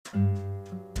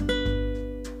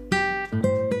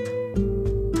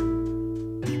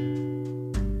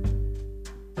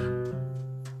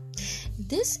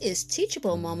This is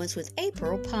Teachable Moments with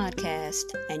April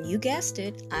podcast, and you guessed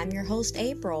it, I'm your host,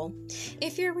 April.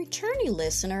 If you're a returning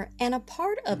listener and a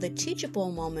part of the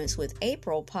Teachable Moments with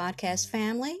April podcast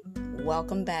family,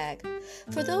 welcome back.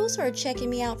 For those who are checking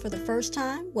me out for the first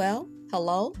time, well,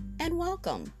 hello and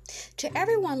welcome. To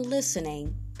everyone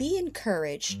listening, be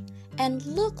encouraged and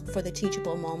look for the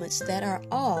teachable moments that are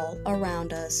all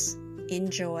around us.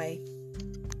 Enjoy.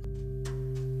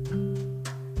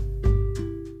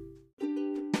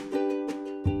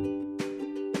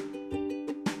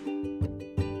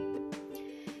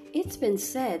 It's been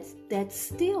said that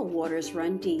still waters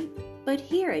run deep, but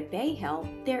here at Bay Health,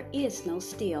 there is no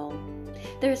still.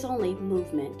 There's only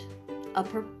movement, a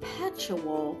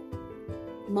perpetual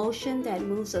motion that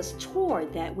moves us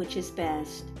toward that which is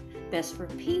best for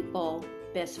people,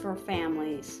 best for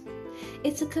families.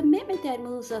 It's a commitment that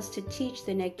moves us to teach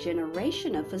the next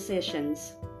generation of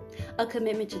physicians, a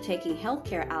commitment to taking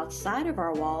healthcare outside of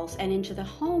our walls and into the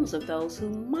homes of those who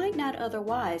might not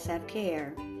otherwise have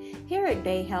care. Here at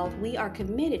Bay Health, we are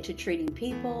committed to treating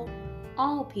people,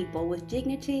 all people, with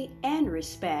dignity and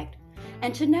respect,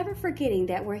 and to never forgetting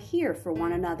that we're here for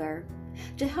one another,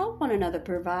 to help one another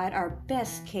provide our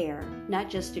best care, not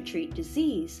just to treat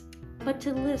disease, but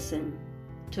to listen,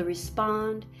 to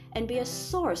respond, and be a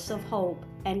source of hope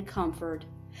and comfort,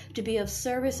 to be of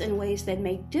service in ways that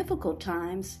make difficult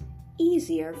times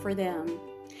easier for them.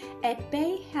 At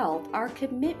Bay Health, our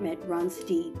commitment runs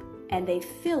deep, and they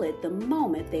feel it the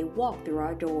moment they walk through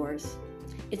our doors.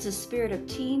 It's a spirit of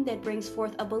team that brings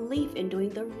forth a belief in doing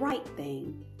the right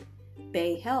thing.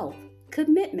 Bay Health,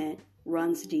 commitment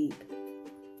runs deep.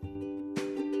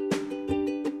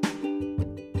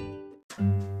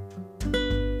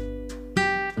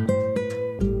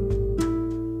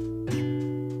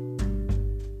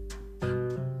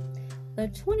 The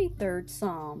 23rd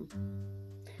Psalm.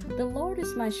 The Lord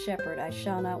is my shepherd, I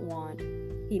shall not want.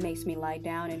 He makes me lie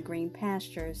down in green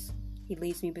pastures. He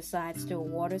leads me beside still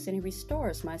waters, and he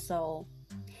restores my soul.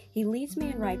 He leads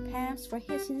me in right paths for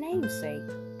his name's sake.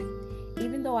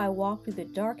 Even though I walk through the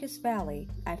darkest valley,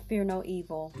 I fear no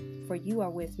evil, for you are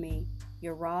with me.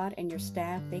 Your rod and your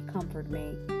staff, they comfort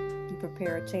me. You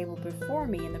prepare a table before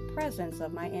me in the presence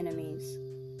of my enemies.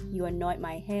 You anoint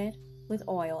my head with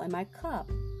oil, and my cup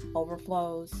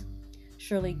overflows.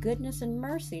 Surely goodness and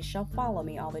mercy shall follow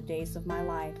me all the days of my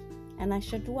life, and I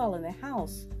shall dwell in the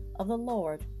house of the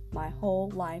Lord my whole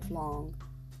life long.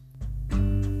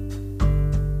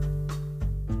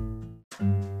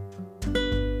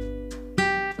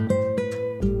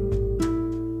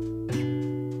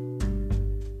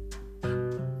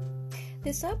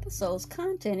 This episode's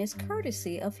content is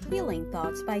courtesy of Healing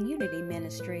Thoughts by Unity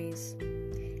Ministries.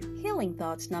 Healing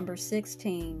Thoughts number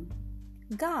 16.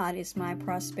 God is my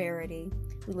prosperity.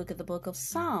 We look at the book of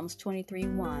Psalms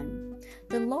 23:1.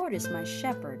 The Lord is my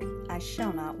shepherd, I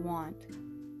shall not want.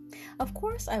 Of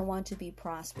course, I want to be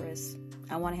prosperous.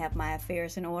 I want to have my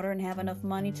affairs in order and have enough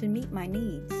money to meet my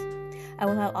needs. I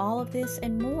will have all of this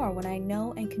and more when I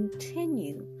know and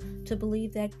continue to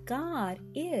believe that God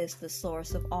is the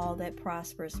source of all that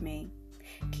prospers me.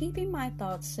 Keeping my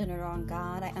thoughts centered on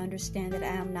God, I understand that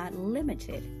I am not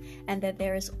limited and that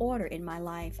there is order in my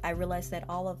life. I realize that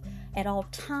at all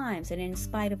times and in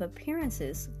spite of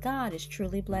appearances, God is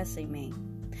truly blessing me.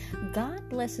 God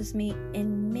blesses me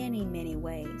in many, many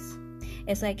ways.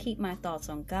 As I keep my thoughts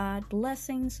on God,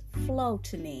 blessings flow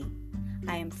to me.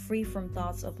 I am free from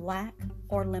thoughts of lack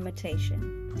or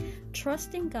limitation.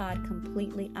 Trusting God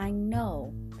completely, I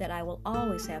know that I will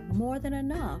always have more than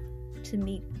enough to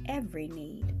meet every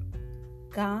need.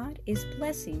 God is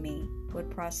blessing me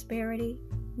with prosperity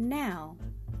now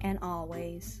and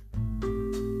always.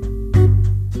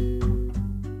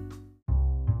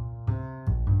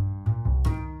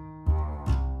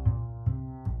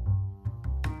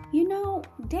 You know,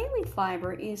 daily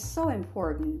fiber is so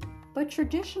important, but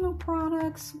traditional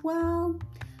products, well,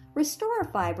 Restore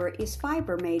Fiber is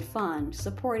fiber made fun,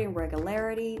 supporting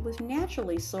regularity with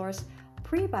naturally sourced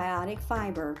prebiotic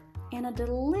fiber in a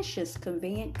delicious,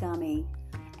 convenient gummy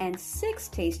and 6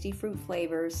 tasty fruit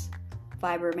flavors.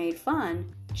 Fiber made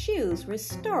fun. Choose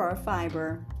Restore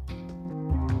Fiber.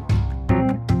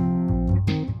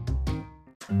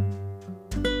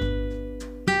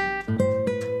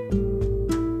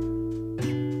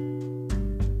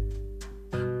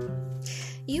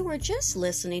 You were just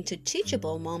listening to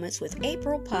Teachable Moments with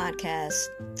April podcast.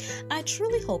 I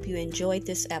truly hope you enjoyed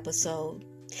this episode.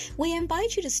 We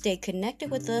invite you to stay connected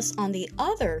with us on the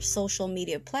other social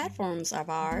media platforms of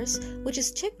ours, which is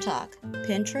TikTok,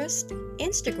 Pinterest,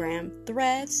 Instagram,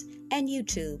 Threads, and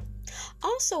YouTube.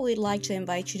 Also, we'd like to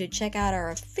invite you to check out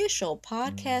our official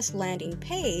podcast landing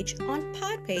page on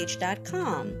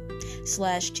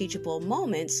podpage.com/teachable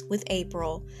moments with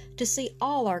April to see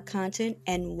all our content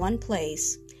in one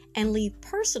place and leave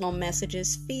personal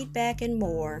messages, feedback, and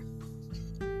more.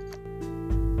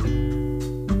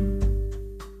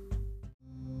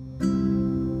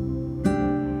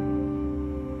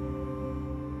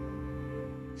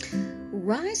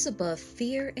 Rise above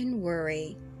fear and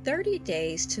worry. 30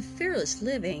 Days to Fearless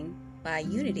Living by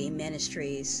Unity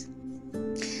Ministries.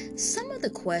 Some of the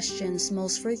questions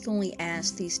most frequently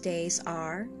asked these days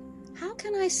are, how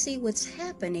can I see what's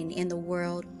happening in the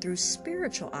world through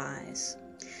spiritual eyes?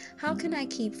 How can I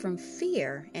keep from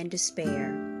fear and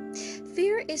despair?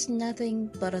 Fear is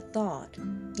nothing but a thought,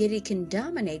 yet it can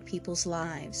dominate people's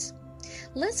lives.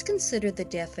 Let's consider the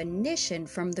definition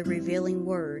from the Revealing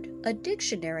Word, a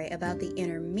dictionary about the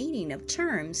inner meaning of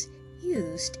terms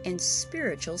used in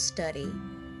spiritual study.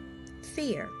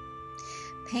 Fear.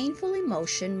 Painful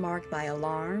emotion marked by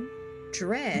alarm,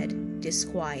 dread,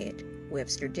 disquiet.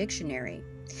 Webster Dictionary.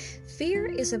 Fear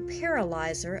is a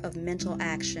paralyzer of mental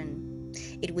action.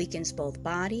 It weakens both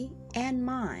body and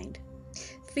mind.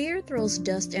 Fear throws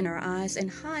dust in our eyes and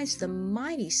hides the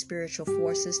mighty spiritual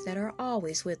forces that are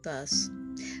always with us.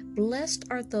 Blessed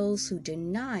are those who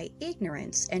deny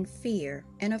ignorance and fear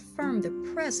and affirm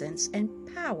the presence and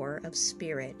power of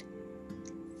spirit.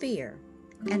 Fear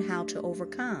and how to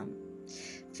overcome.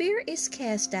 Fear is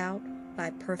cast out by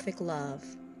perfect love.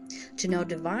 To know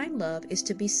divine love is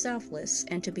to be selfless,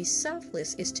 and to be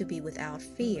selfless is to be without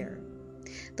fear.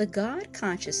 The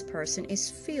God-conscious person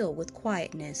is filled with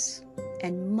quietness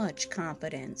and much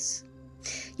confidence.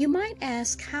 You might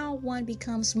ask how one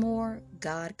becomes more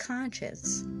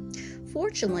God-conscious.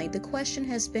 Fortunately, the question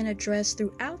has been addressed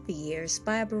throughout the years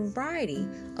by a variety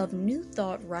of New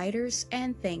Thought writers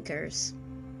and thinkers.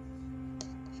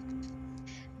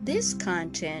 This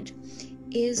content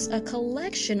is a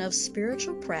collection of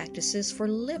spiritual practices for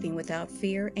living without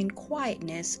fear and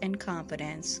quietness and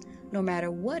confidence, no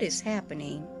matter what is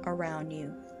happening around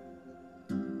you.